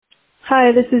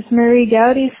Hi, this is Marie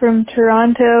Goudy from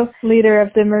Toronto, leader of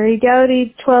the Marie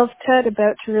Goudy 12-Tet,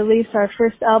 about to release our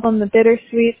first album, The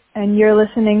Bittersweet, and you're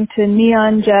listening to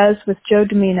Neon Jazz with Joe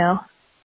Domino.